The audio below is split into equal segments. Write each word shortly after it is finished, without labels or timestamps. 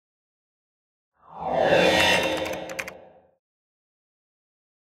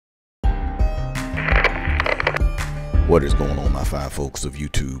What is going on, my fine folks of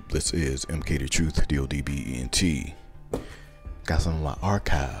YouTube? This is MK the Truth, DODBENT. Got some of my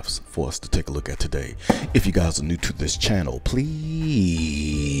archives for us to take a look at today. If you guys are new to this channel,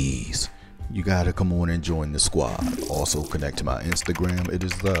 please, you gotta come on and join the squad. Also connect to my Instagram. It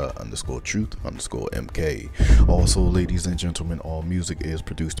is the_truth_MK. Also, ladies and gentlemen, all music is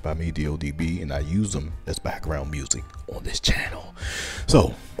produced by me, DODB, and I use them as background music on this channel.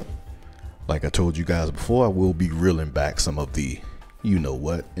 So, like I told you guys before, I will be reeling back some of the you know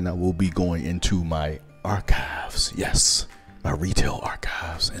what, and I will be going into my archives. Yes, my retail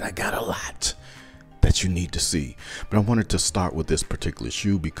archives, and I got a lot that you need to see. But I wanted to start with this particular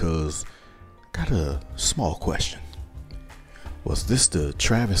shoe because I got a small question. Was this the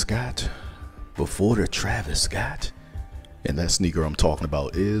Travis Scott before the Travis Scott? And that sneaker I'm talking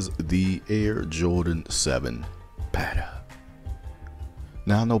about is the Air Jordan 7 Patta.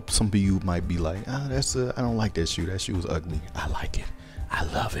 Now I know some of you might be like, I don't like that shoe. That shoe is ugly. I like it. I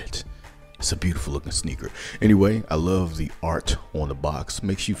love it. It's a beautiful looking sneaker. Anyway, I love the art on the box.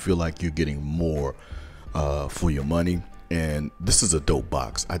 Makes you feel like you're getting more for your money. And this is a dope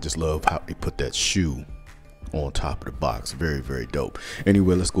box. I just love how they put that shoe on top of the box. Very, very dope.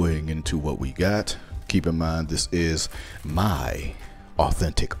 Anyway, let's go ahead and get into what we got. Keep in mind, this is my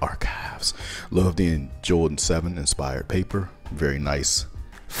authentic archives. Love the Jordan 7 inspired paper. Very nice,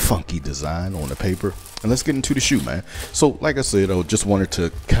 funky design on the paper. And let's get into the shoe, man. So like I said, I just wanted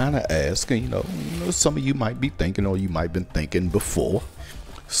to kind of ask, you know, some of you might be thinking, or you might have been thinking before,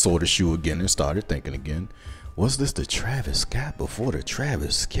 saw the shoe again and started thinking again, was this the Travis Scott before the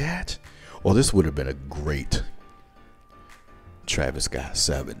Travis Scott? Or this would have been a great Travis Scott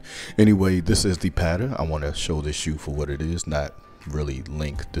 7. Anyway, this is the pattern. I want to show this shoe for what it is, not really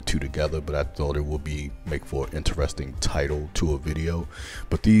link the two together, but I thought it would make for an interesting title to a video.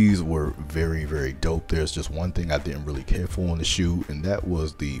 But these were very, very dope. There's just one thing I didn't really care for on the shoe, and that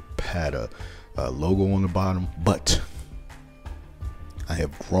was the Patta logo on the bottom. But I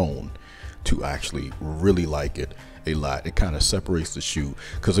have grown to actually really like it a lot. It kind of separates the shoe,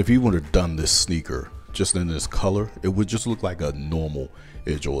 because if you would have done this sneaker just in this color, it would just look like a normal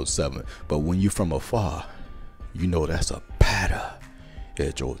Air Jordan 7. But when you're from afar, you know that's a Patta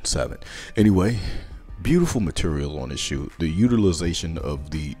Air Jordan 7. Anyway, beautiful material on this shoe. The utilization of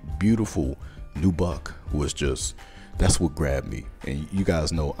the beautiful nubuck was just, that's what grabbed me. And you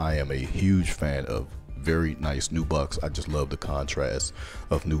guys know I am a huge fan of very nice nubucks. I just love the contrast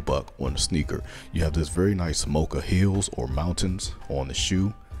of nubuck on the sneaker. You have this very nice mocha hills or mountains on the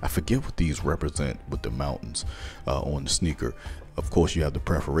shoe. I forget what these represent with the mountains on the sneaker. Of course, you have the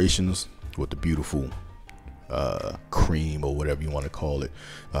perforations with the beautiful cream or whatever you want to call it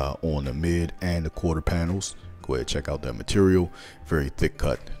on the mid and the quarter panels. Go ahead, check out that material. Very thick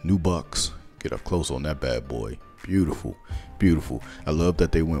cut nubucks. Get up close on that bad boy. Beautiful, beautiful. I love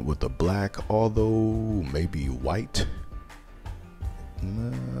that they went with the black, although maybe white.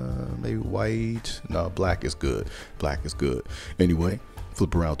 Maybe white. No, black is good. Black is good. Anyway,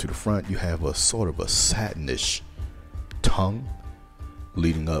 flip around to the front. You have a sort of a satinish tongue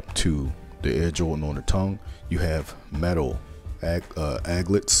leading up to the Air Jordan on the tongue. You have metal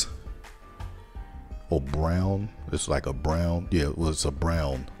aglets or brown. It's like a brown. Yeah, it was a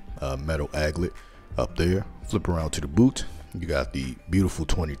brown metal aglet up there. Flip around to the boot. You got the beautiful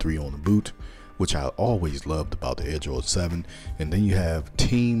 23 on the boot, which I always loved about the Air Jordan 7. And then you have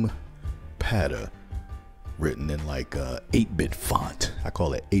Team Patta written in like 8-bit font. I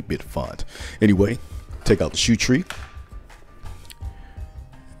call it 8-bit font. Anyway, take out the shoe tree.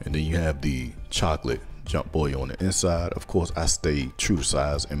 And then you have the chocolate jump boy on the inside. Of course, I stay true to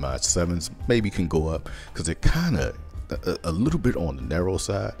size in my 7s. Maybe can go up because it kind of a little bit on the narrow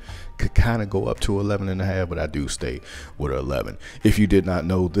side. Could kind of go up to 11.5, but I do stay with 11. If you did not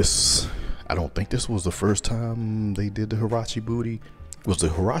know this, I don't think this was the first time they did the Huarache booty. Was the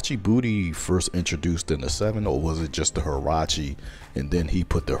Huarache booty first introduced in the 7, or was it just the Huarache and then he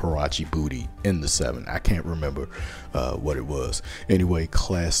put the Huarache booty in the 7? I can't remember what it was. Anyway,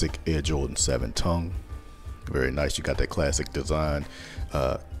 classic Air Jordan 7 tongue. Very nice. You got that classic design.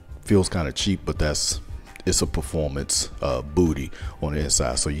 Feels kind of cheap, but it's a performance booty on the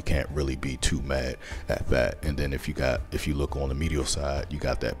inside, so you can't really be too mad at that. And then if you look on the medial side, you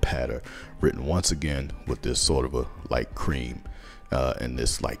got that Patta written once again with this sort of a light cream and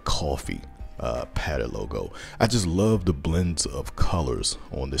this like coffee Patta logo. I just love the blends of colors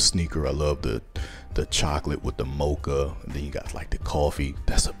on the sneaker. I love the chocolate with the mocha, and then you got like the coffee.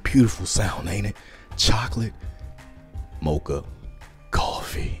 That's a beautiful sound, ain't it? Chocolate, mocha,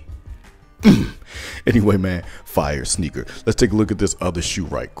 coffee. Anyway, man, fire sneaker. Let's take a look at this other shoe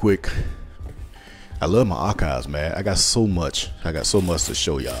right quick. I love my archives, man. I got so much to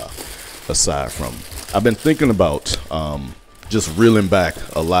show y'all. Aside from, I've been thinking about just reeling back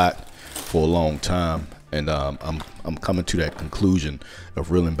a lot for a long time, and I'm coming to that conclusion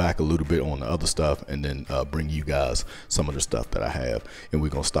of reeling back a little bit on the other stuff, and then bring you guys some of the stuff that I have. And we're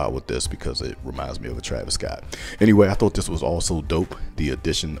gonna start with this because it reminds me of a Travis Scott. Anyway, I thought this was also dope, the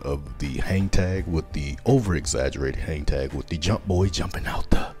addition of the hang tag with the over exaggerated hang tag with the Jump Boy jumping out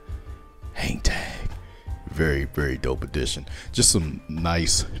the hang tag. Very, very dope addition. Just some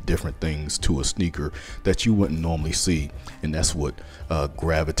nice different things to a sneaker that you wouldn't normally see, and that's what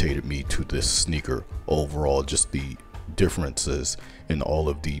gravitated me to this sneaker overall. Just the differences in all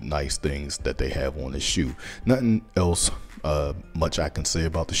of the nice things that they have on this shoe. Nothing else much I can say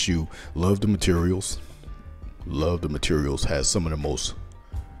about the shoe. Love the materials. Love the materials. Has some of the most,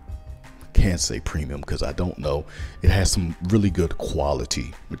 can't say premium because I don't know, it has some really good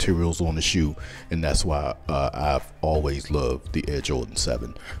quality materials on the shoe, and that's why I've always loved the Air Jordan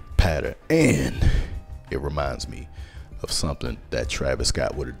 7 pattern. And it reminds me of something that Travis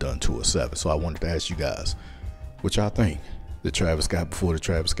Scott would have done to a 7. So I wanted to ask you guys what y'all think. The Travis Scott before the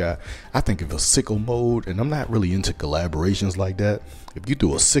Travis Scott. I think of a sicko mode, and I'm not really into collaborations like that. If you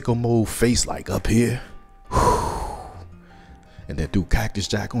do a sicko mode face like up here, and then do Cactus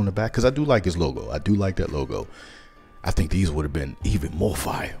Jack on the back, because I do like his logo. I do like that logo. I think these would have been even more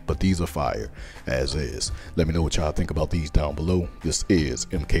fire, but these are fire as is. Let me know what y'all think about these down below. This is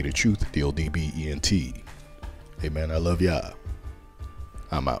MK the Truth, DODBENT. Hey man, I love y'all.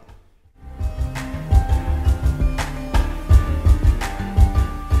 I'm out.